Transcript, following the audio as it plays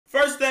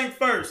first thing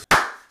first.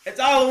 It's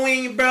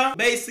Halloween, bro.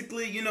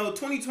 Basically, you know,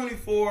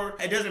 2024,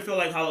 it doesn't feel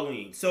like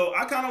Halloween. So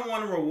I kind of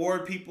want to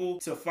reward people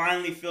to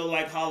finally feel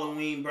like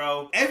Halloween,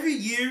 bro. Every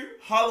year,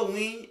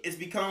 Halloween is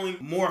becoming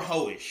more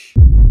hoish.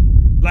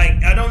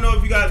 Like, I don't know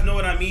if you guys know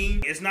what I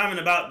mean. It's not even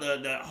about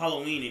the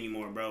Halloween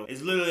anymore, bro.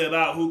 It's literally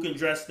about who can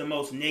dress the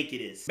most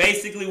nakedest.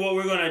 Basically, what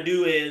we're going to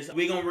do is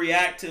we're going to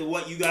react to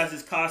what you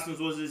guys' costumes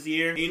was this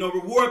year. And, you know,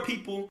 reward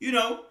people, you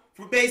know,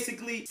 for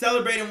basically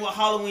celebrating what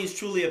Halloween is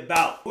truly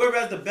about. Whoever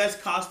has the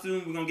best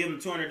costume, we're going to give them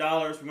 $200.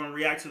 We're going to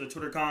react to the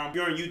Twitter com. If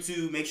you're on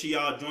YouTube, make sure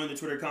y'all join the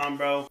Twitter com,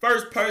 bro.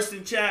 First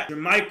person chat,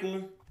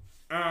 Jermichael.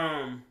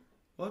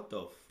 What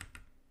the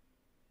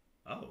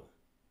oh.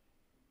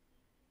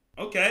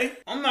 Okay.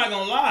 I'm not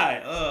going to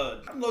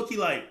lie. I'm low-key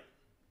like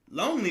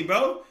lonely,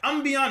 bro. I'm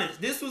gonna be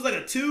honest. This was like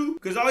a 2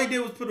 because all he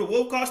did was put a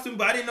wolf costume,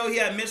 but I didn't know he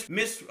had Miss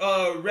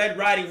Red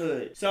Riding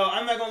Hood. So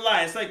I'm not gonna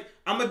lie. It's like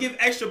I'm gonna give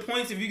extra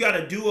points if you got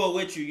a duo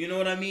with you. You know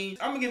what I mean?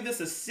 I'm gonna give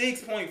this a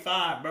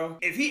 6.5, bro.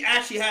 If he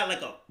actually had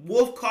like a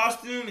wolf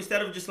costume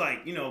instead of just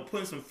like, you know,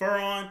 putting some fur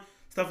on,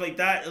 stuff like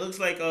that, it looks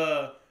like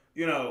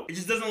you know, it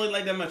just doesn't look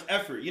like that much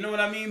effort. You know what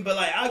I mean? But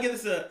like, I'll give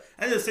this a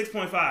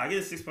 6.5. I give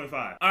it a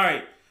 6.5. All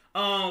right.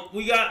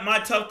 We got my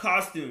tough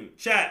costume.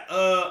 Chat,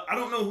 I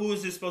don't know who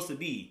is this supposed to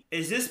be.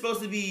 Is this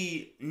supposed to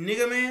be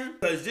Nigga Man?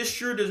 Because this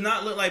sure does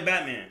not look like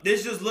Batman.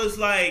 This just looks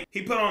like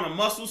he put on a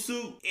muscle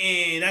suit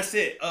and that's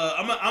it.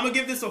 I'm gonna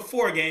give this a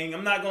 4, gang.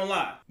 I'm not gonna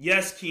lie.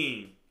 Yes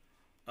King.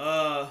 Who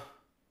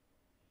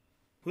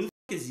the f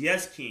is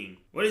Yes King?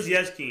 What is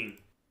Yes King?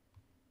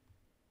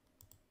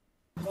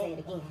 Say it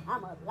again.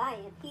 I'm a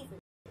lying piece of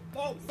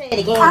shit. Say it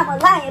again. I'm a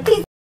lying piece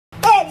of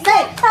shit. Say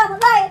it. I'm a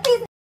lying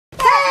piece of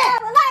shit.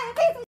 I'm a lying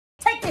piece of shit.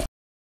 Take this.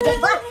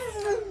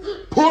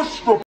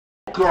 Push the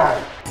f***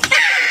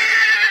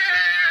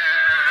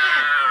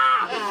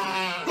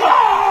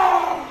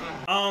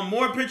 out.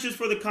 More pictures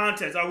for the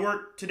contest. I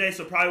work today,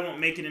 so probably won't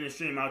make it in the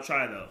stream. I'll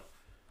try though.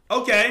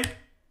 Okay.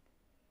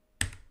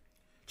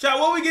 Chat,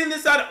 what we getting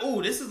this out of?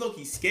 Ooh, this is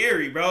low-key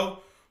scary, bro.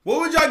 What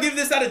would y'all give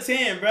this out of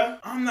 10, bro?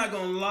 I'm not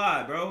gonna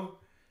lie, bro.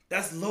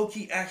 That's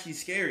low-key actually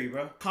scary,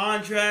 bro.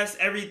 Contrast,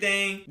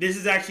 everything. This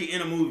is actually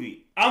in a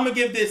movie. I'm gonna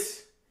give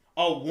this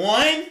a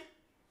 1.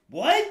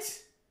 What?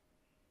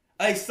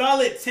 A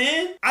solid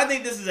 10? I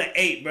think this is an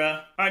 8, bro.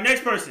 All right,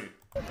 next person.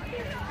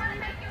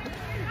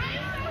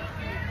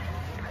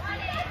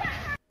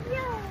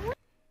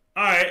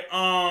 All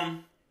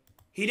right,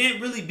 he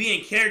didn't really be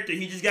in character.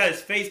 He just got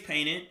his face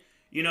painted.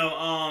 You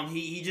know,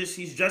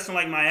 he's dressing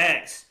like my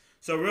ex.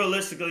 So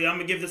realistically, I'm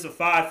gonna give this a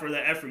 5 for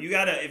the effort. You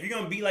gotta, if you're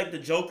gonna be like the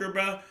Joker,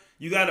 bro,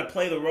 you gotta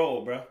play the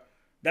role, bro.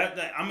 I'm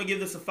gonna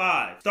give this a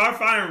 5.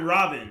 Starfire and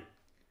Robin.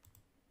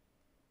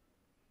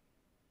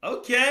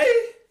 Okay.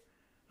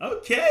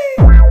 Okay.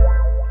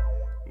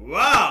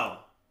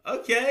 Wow.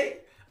 Okay.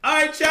 All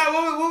right, chat.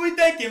 What we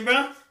thinking,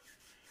 bro?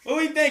 What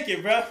we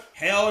thinking, bro?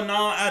 Hell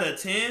no out of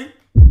 10.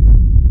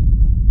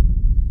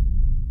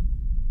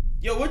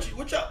 Yo,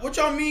 what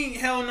y'all mean?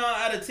 Hell no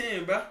out of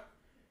 10, bro?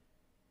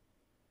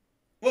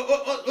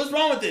 What's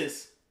wrong with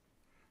this,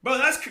 bro?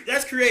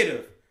 That's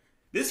creative.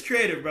 This is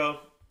creative, bro.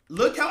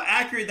 Look how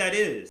accurate that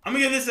is. I'm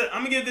gonna give this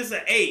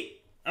an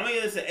 8. I'm gonna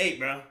give this an 8,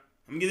 bro. I'm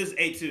gonna give this an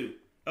 8 too.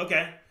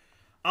 Okay.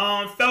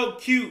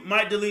 Felt cute.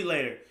 Might delete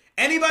later.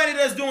 Anybody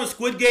that's doing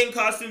Squid Game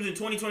costumes in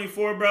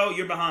 2024, bro,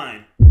 you're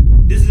behind.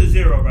 This is a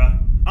 0, bro.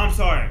 I'm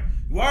sorry.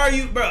 Why are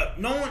you, bro?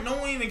 No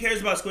one even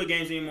cares about Squid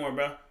Games anymore,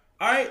 bro.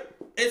 All right.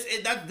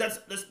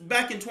 That's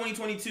back in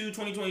 2022,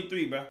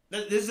 2023, bro.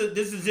 This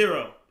is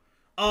 0.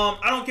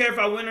 I don't care if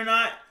I win or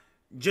not.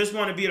 Just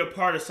want to be a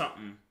part of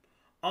something.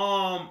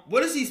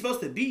 What is he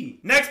supposed to be?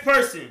 Next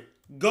person.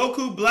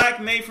 Goku Black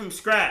made from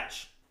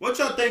scratch. What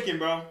y'all thinking,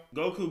 bro?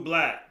 Goku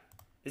Black.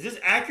 Is this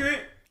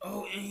accurate?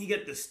 Oh, and he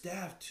got the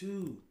staff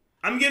too.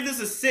 I'm gonna give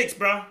this a 6,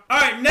 bro. All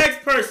right,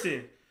 next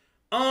person.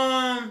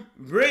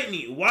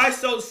 Brittany. Why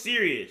so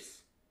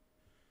serious?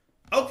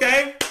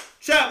 Okay.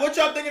 Chat, what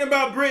y'all thinking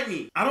about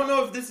Brittany? I don't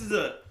know if this is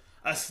a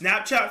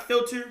Snapchat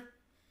filter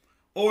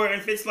or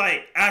if it's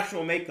like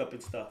actual makeup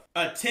and stuff.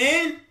 A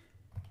 10?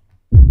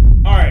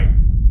 All right,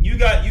 you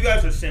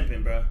guys are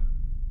simping, bro.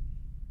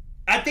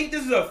 I think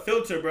this is a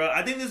filter, bro.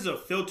 I think this is a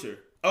filter.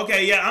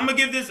 Okay, yeah, I'm gonna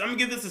give this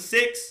a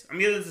 6. I'm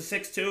gonna give this a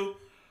 6 too.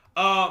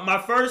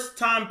 My first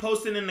time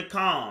posting in the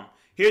com.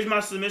 Here's my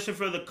submission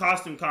for the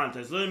costume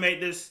contest. Let me make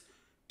this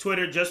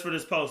Twitter just for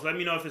this post. Let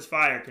me know if it's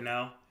fire,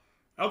 Kanel.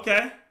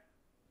 Okay.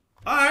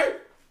 All right,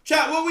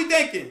 chat. What we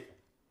thinking?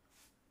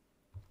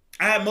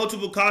 I have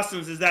multiple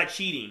costumes. Is that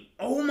cheating?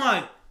 Oh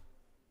my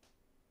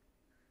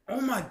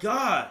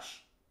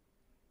gosh.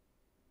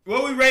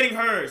 What are we rating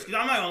hers? Because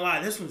I'm not gonna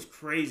lie, this one's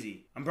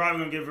crazy. I'm probably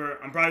gonna give her.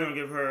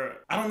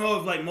 I don't know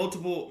if like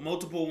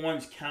multiple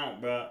ones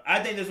count, bro. I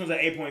think this one's an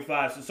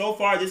 8.5. So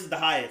far, this is the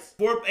highest.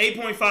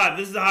 8.5.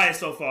 This is the highest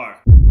so far.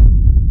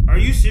 Are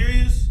you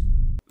serious?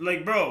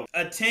 Like, bro,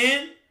 a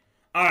 10?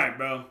 All right,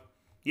 bro.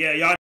 Yeah,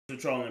 y'all are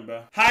trolling,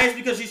 bro. Highest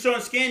because she's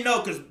showing skin?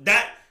 No, because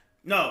that's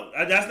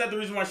not the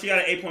reason why she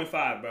got an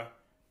 8.5, bro.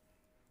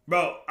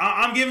 Bro,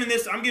 I'm giving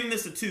this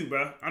a 2,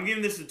 bro. I'm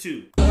giving this a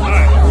 2. All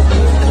right.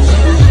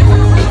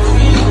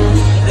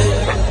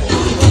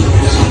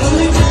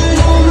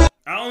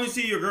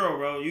 see your girl,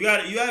 bro. You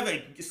have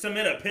to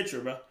submit a picture,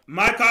 bro.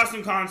 My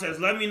costume contest.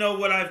 Let me know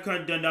what I've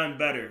done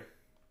better.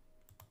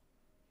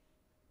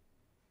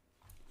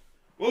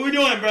 What we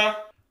doing, bro?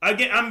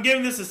 I'm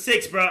giving this a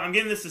 6, bro. I'm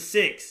giving this a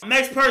 6.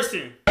 Next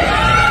person.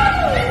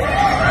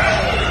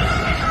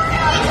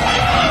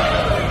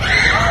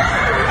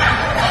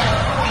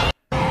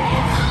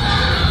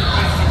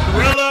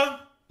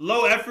 Gorilla,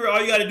 low effort.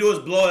 All you gotta do is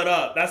blow it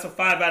up. That's a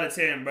 5 out of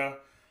 10, bro.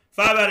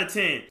 5 out of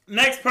 10.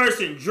 Next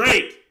person,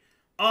 Drake.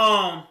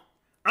 I'm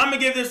gonna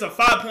give this a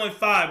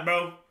 5.5,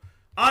 bro.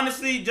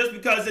 Honestly, just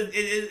because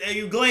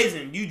you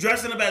glazing, you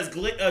dressing up as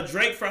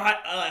Drake for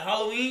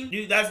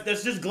Halloween,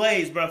 that's just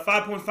glazed, bro.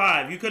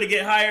 5.5. You could have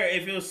get higher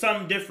if it was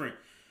something different.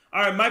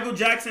 All right, Michael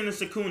Jackson and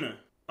Sakuna.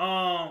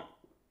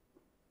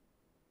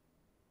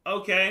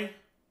 Okay.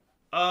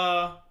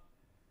 All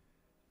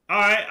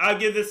right, I'll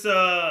give this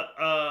a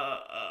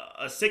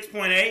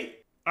 6.8.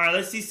 All right,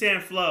 let's see Sam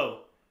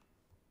Flo.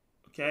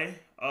 Okay.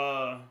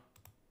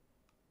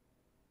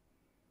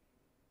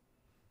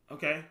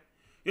 Okay.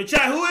 Yo,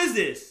 chat, who is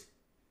this?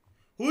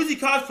 Who is he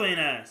cosplaying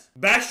as?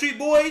 Backstreet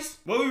Boys?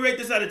 What we rate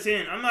this out of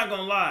 10? I'm not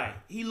gonna lie.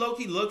 He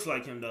low-key looks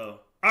like him,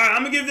 though. Alright,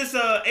 I'm gonna give this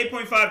a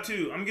 8.5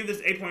 too. I'm gonna give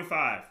this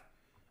 8.5.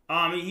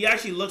 He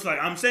actually looks like...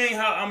 I'm saying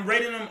how... I'm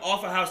rating them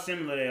off of how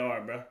similar they are,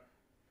 bro.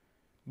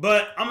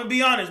 But I'm gonna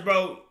be honest,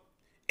 bro.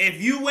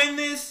 If you win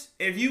this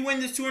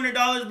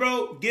 $200,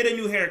 bro, get a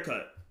new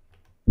haircut.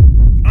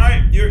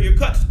 Alright? Your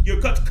cut's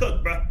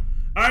cooked, bro.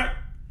 Alright?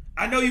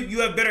 I know you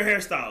have better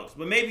hairstyles,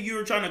 but maybe you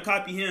were trying to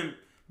copy him.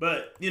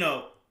 But, you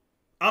know,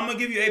 I'm going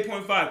to give you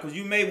 8.5 because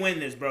you may win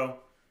this, bro.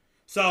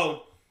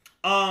 So,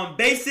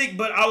 basic,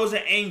 but I was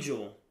an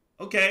angel.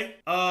 Okay.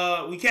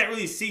 We can't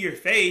really see your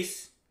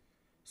face.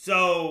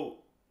 So,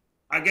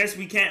 I guess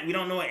we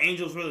don't know what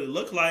angels really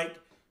look like.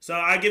 So,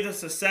 I give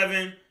this a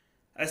 7,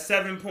 a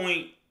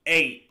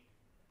 7.8.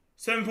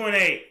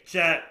 7.8,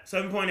 chat.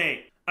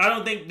 7.8. I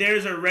don't think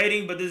there's a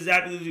rating, but this is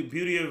absolutely the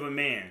beauty of a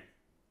man.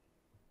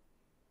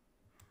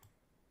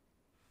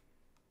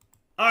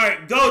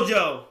 Alright,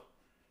 Gojo.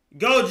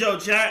 Gojo,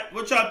 chat.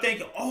 What y'all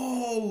thinking?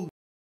 Oh.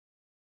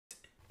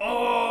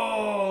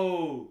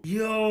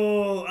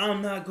 Yo,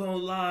 I'm not gonna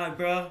lie,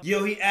 bro.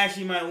 Yo, he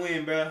actually might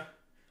win, bro.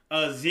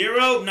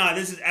 0? Nah,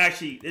 this is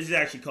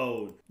actually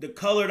cold. The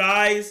colored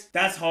eyes,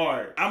 that's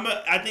hard.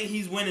 I think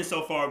he's winning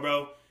so far,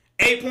 bro.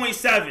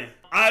 8.7.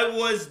 I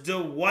was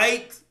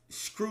Dwight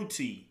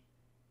Schrute.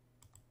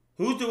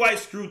 Who's Dwight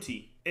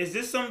Schrute? Is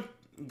this some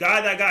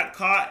guy that got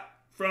caught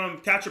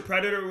from Catch a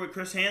Predator with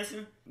Chris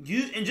Hansen?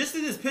 And just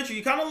in this picture,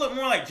 you kind of look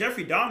more like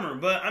Jeffrey Dahmer,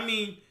 but I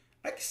mean,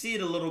 I can see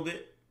it a little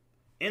bit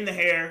in the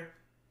hair.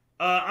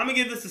 I'm gonna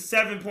give this a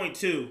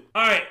 7.2.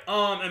 All right,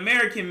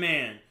 American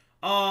Man.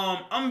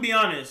 I'm gonna be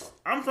honest.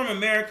 I'm from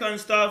America and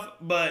stuff,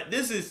 but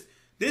this is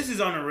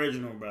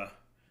unoriginal, bro.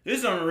 This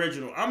is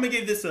unoriginal. I'm gonna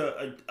give this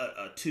a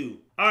 2.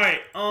 All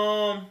right,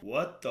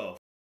 what the?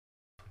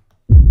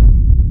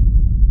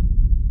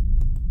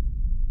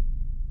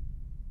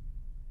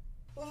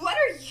 What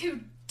are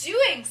you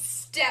doing,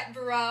 step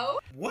bro?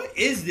 What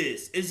is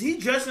this? Is he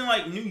dressing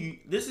like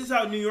this is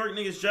how New York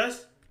niggas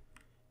dress?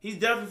 He's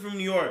definitely from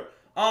New York.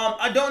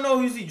 I don't know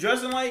who's he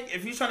dressing like.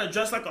 If he's trying to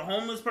dress like a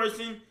homeless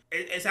person,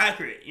 it's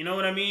accurate. You know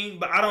what I mean?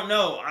 But I don't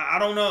know. I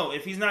don't know.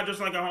 If he's not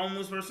dressing like a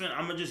homeless person,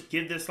 I'm gonna just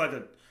give this like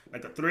a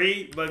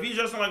 3. But if he's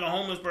dressing like a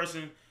homeless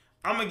person,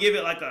 I'm gonna give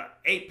it like a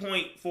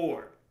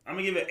 8.4. I'm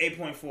gonna give it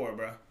 8.4,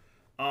 bro.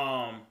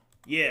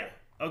 Yeah.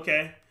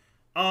 Okay.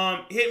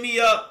 Hit me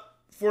up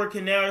for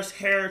Kanel's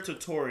hair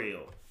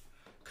tutorial.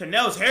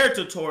 Kanel's hair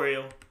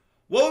tutorial?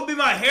 What would be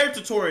my hair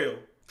tutorial?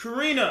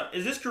 Karina.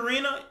 Is this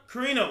Karina?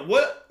 Karina,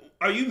 what?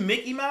 Are you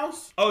Mickey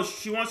Mouse? Oh,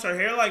 she wants her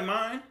hair like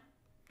mine?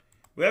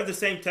 We have the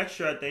same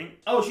texture, I think.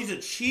 Oh, she's a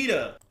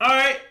cheetah. All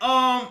right.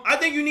 I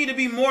think you need to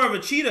be more of a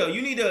cheetah.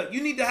 You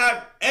need to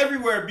have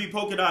everywhere be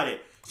polka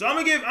dotted. So I'm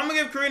gonna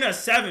give Karina a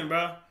 7,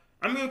 bro.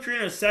 I'm gonna give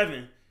Karina a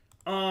 7.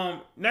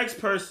 Next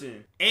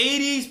person.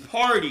 80s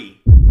party.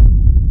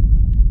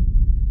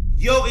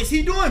 Yo, is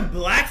he doing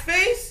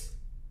blackface?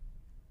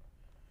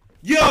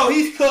 Yo,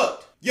 he's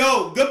cooked.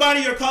 Yo, goodbye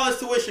to your college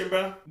tuition,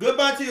 bro.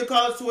 Goodbye to your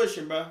college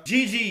tuition, bro.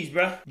 GG's,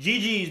 bro.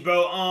 GG's,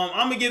 bro.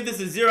 I'm gonna give this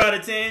a 0 out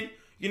of 10.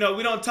 You know,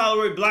 we don't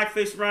tolerate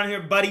blackface around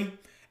here, buddy.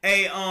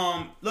 Hey,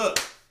 look.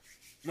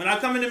 When I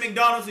come into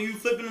McDonald's and you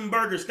flipping them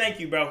burgers, thank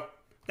you, bro.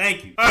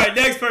 Thank you. All right,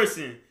 next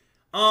person.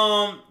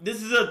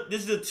 This is a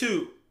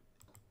 2.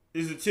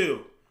 This is a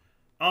 2.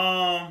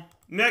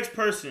 Next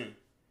person.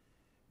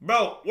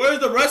 Bro, where's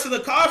the rest of the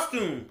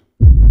costume?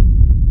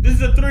 This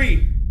is a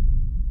 3.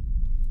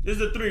 This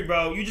is a 3,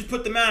 bro. You just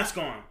put the mask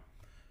on.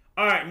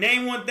 All right,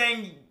 name one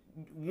thing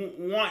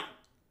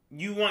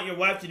you want your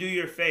wife to do to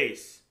your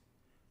face.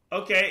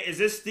 Okay, is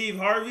this Steve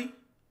Harvey?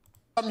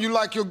 Something you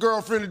like your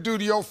girlfriend to do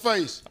to your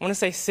face. I want to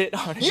say sit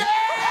on it.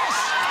 Yes!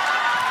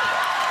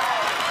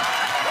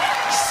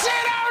 Sit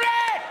on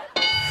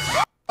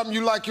it! Something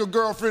you like your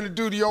girlfriend to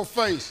do to your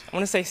face. I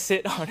want to say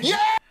sit on it. Yeah!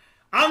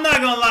 I'm not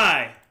gonna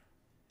lie.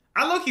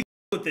 I low-key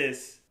with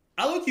this.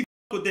 I'm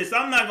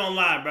not gonna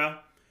lie, bro.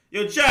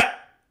 Yo, chat.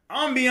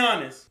 I'm gonna be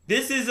honest.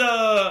 This is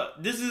a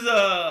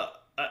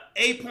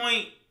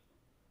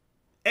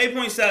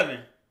 8.7.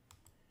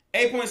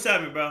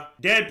 8.7, bro.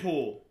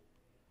 Deadpool.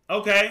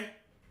 Okay.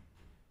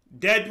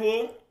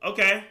 Deadpool.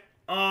 Okay.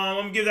 I'm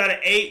gonna give that an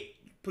 8.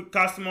 Put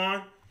costume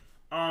on.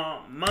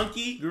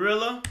 Monkey,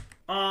 gorilla.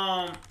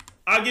 I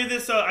give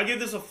this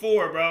a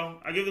 4, bro.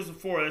 I give this a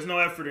 4. There's no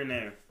effort in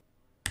there.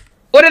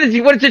 What is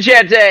the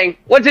chat saying?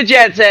 What's the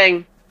chat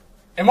saying?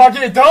 Am I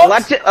getting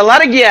dogs? A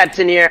lot of gats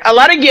in here. A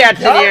lot of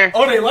gats in here.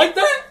 Oh, they like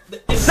that?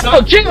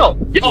 No, chill.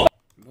 Oh.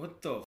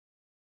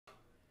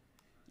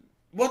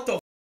 What the?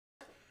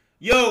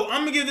 Yo,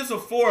 I'm gonna give this a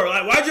 4.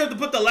 Like, why'd you have to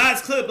put the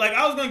last clip? Like,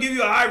 I was gonna give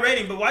you a high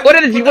rating, but why'd you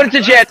have to put the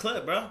last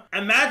clip, bro?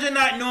 Imagine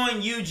not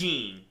knowing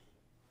Eugene.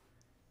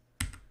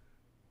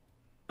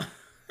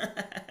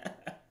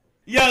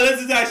 Yo,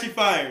 this is actually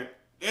fire.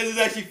 This is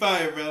actually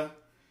fire, bro.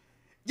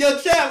 Yo,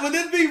 chat, would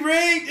this be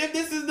rigged if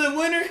this is the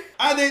winner?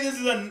 I think this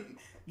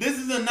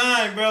is a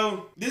 9,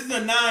 bro. This is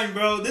a 9,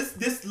 bro.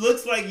 This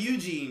looks like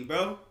Eugene,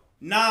 bro.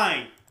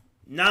 9,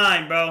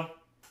 bro.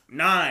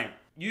 9.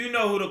 You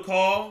know who to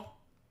call.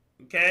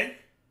 Okay.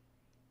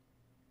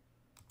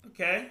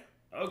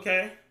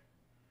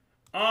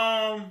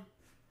 I'm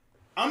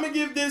gonna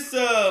give this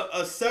a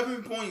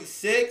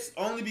 7.6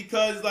 only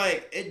because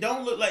like it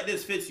don't look like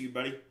this fits you,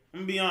 buddy.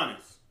 I'm gonna be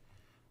honest.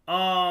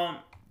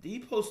 Did he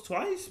post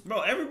twice?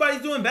 Bro,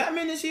 everybody's doing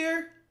Batman this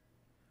year?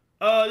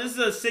 This is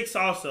a 6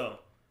 also.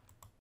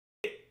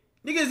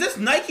 Nigga, is this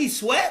Nike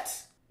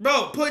sweats?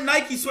 Bro, put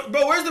Nike sweats.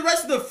 Bro, where's the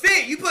rest of the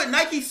fit? You put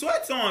Nike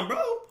sweats on,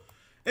 bro.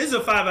 This is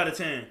a 5 out of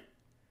 10.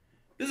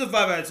 This is a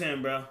 5 out of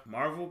 10, bro.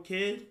 Marvel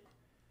kid?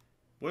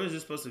 What is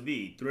this supposed to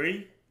be?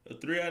 3? A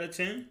 3 out of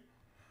 10?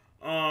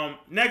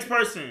 Next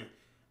person.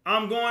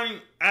 I'm going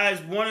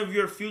as one of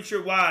your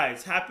future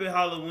wives. Happy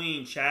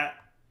Halloween, chat.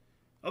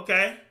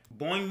 Okay.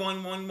 Boing,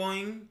 boing, boing,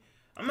 boing.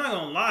 I'm not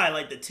gonna lie,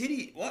 like the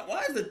titty.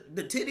 Why is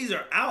the titties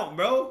are out,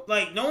 bro?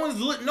 Like no one's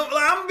look. No, like,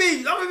 I'm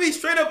gonna be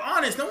straight up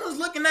honest. No one's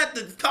looking at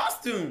the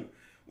costume.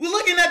 We're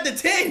looking at the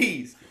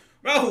titties,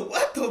 bro.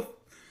 What the,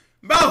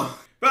 bro?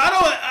 I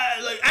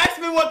don't like.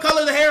 Ask me what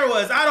color the hair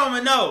was. I don't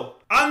even know.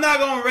 I'm not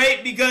gonna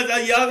rate because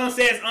y'all gonna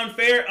say it's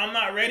unfair. I'm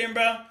not rating,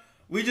 bro.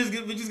 We just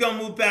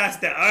gonna move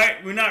past that. All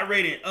right, we're not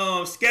rating.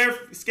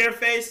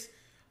 Scareface.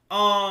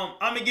 I'm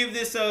gonna give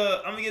this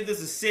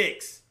a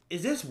 6.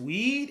 Is this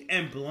weed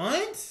and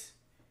blunts?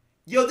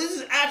 Yo, this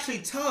is actually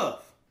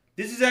tough.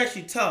 This is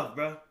actually tough,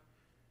 bro.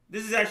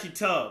 This is actually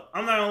tough.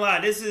 I'm not gonna lie.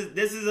 This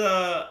is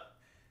a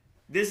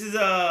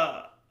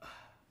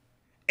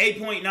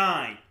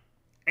 8.9.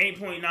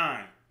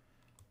 8.9.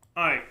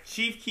 All right,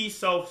 Chief Key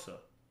Sosa.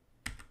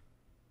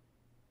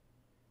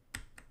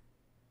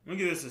 Let me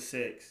give this a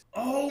 6.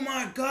 Oh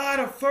my God,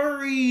 a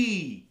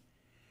furry.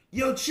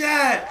 Yo,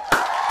 chat.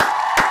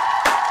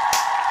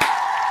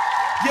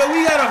 Yo,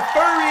 we got a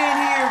furry in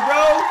here,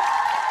 bro.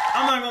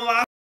 I'm not gonna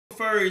lie,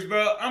 furries,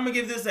 bro. I'm gonna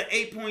give this an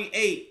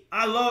 8.8.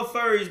 I love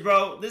furries,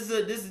 bro. This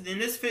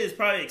fit is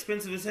probably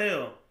expensive as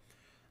hell.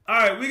 All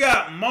right, we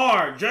got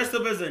Mar dressed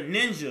up as a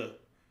ninja.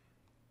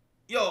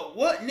 Yo,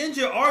 what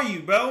ninja are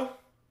you, bro?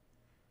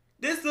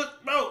 This is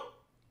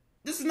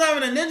not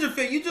even a ninja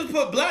fit. You just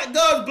put black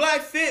gloves,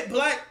 black fit,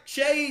 black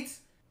shades.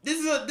 This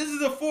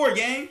is a 4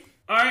 game.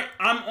 All right,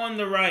 I'm on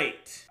the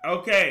right.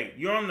 Okay,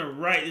 you're on the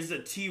right. This is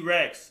a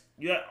T-Rex.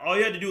 All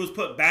you had to do was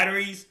put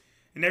batteries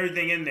and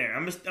everything in there.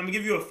 I'm gonna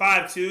give you a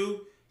 5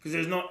 too, because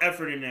there's no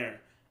effort in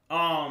there.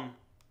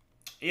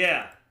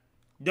 Yeah.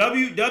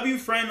 W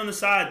friend on the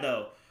side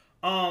though.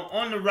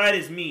 On the right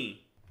is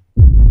me.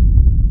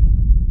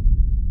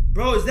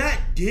 Bro, is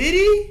that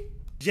Diddy?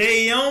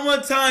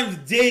 Jayoma times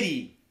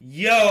Diddy.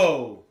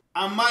 Yo.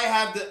 I might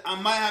have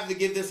to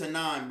give this a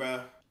 9,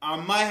 bro. I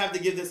might have to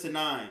give this a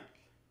 9.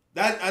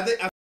 I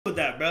think with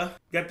that, bro.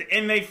 Got the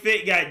inmate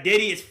fit, got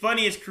Diddy. It's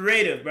funny, it's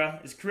creative, bro.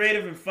 It's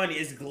creative and funny.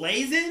 It's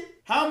glazing?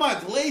 How am I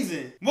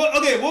glazing? What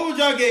would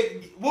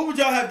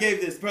y'all have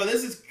gave this, bro?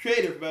 This is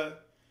creative, bro.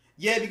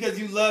 Yeah, because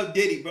you love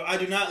Diddy, bro. I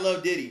do not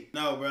love Diddy.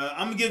 No, bro.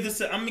 I'm gonna give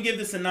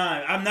this a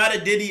 9. I'm not a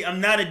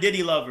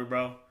Diddy lover,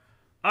 bro.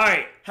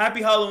 Alright,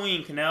 happy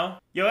Halloween, Kanel.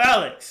 Yo,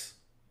 Alex.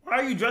 Why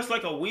are you dressed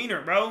like a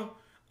wiener, bro?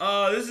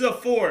 This is a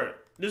 4.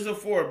 This is a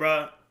 4,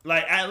 bro.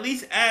 Like, at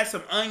least add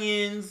some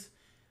onions.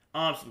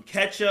 Some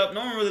ketchup.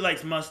 No one really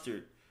likes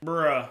mustard.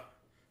 Bruh.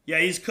 Yeah,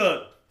 he's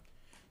cooked.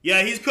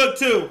 Yeah, he's cooked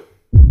too.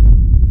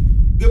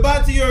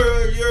 Goodbye to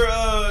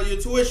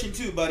your tuition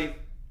too, buddy.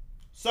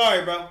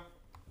 Sorry, bro.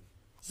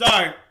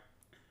 Sorry.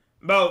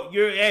 Bro,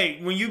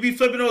 when you be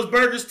flipping those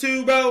burgers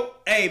too, bro,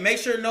 hey, make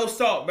sure no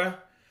salt, bro.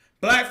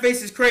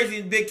 Blackface is crazy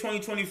in big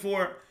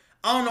 2024.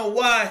 I don't know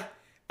why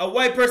a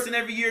white person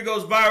every year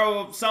goes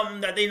viral of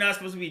something that they not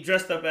supposed to be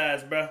dressed up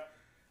as, bro.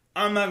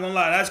 I'm not gonna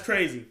lie, that's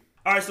crazy.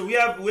 All right, so we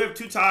have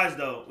 2 ties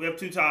though. We have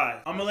 2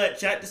 ties. I'm gonna let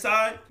chat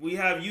decide. We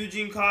have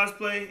Eugene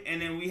cosplay,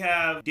 and then we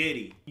have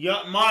Diddy.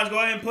 Yup, Mars, go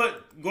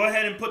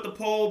ahead and put the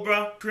poll,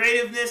 bro.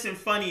 Creativeness and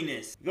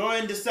funniness. Go ahead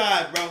and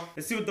decide, bro.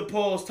 Let's see what the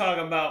poll's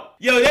talking about.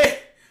 Yo, this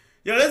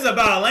is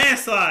about a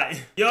landslide.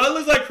 Yo, it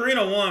looks like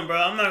Karina won, bro.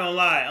 I'm not gonna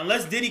lie.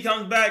 Unless Diddy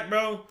comes back,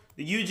 bro,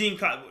 The Eugene,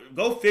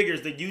 go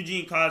figures, the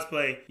Eugene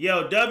cosplay.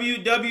 Yo,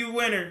 W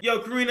winner. Yo,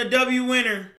 Karina W winner.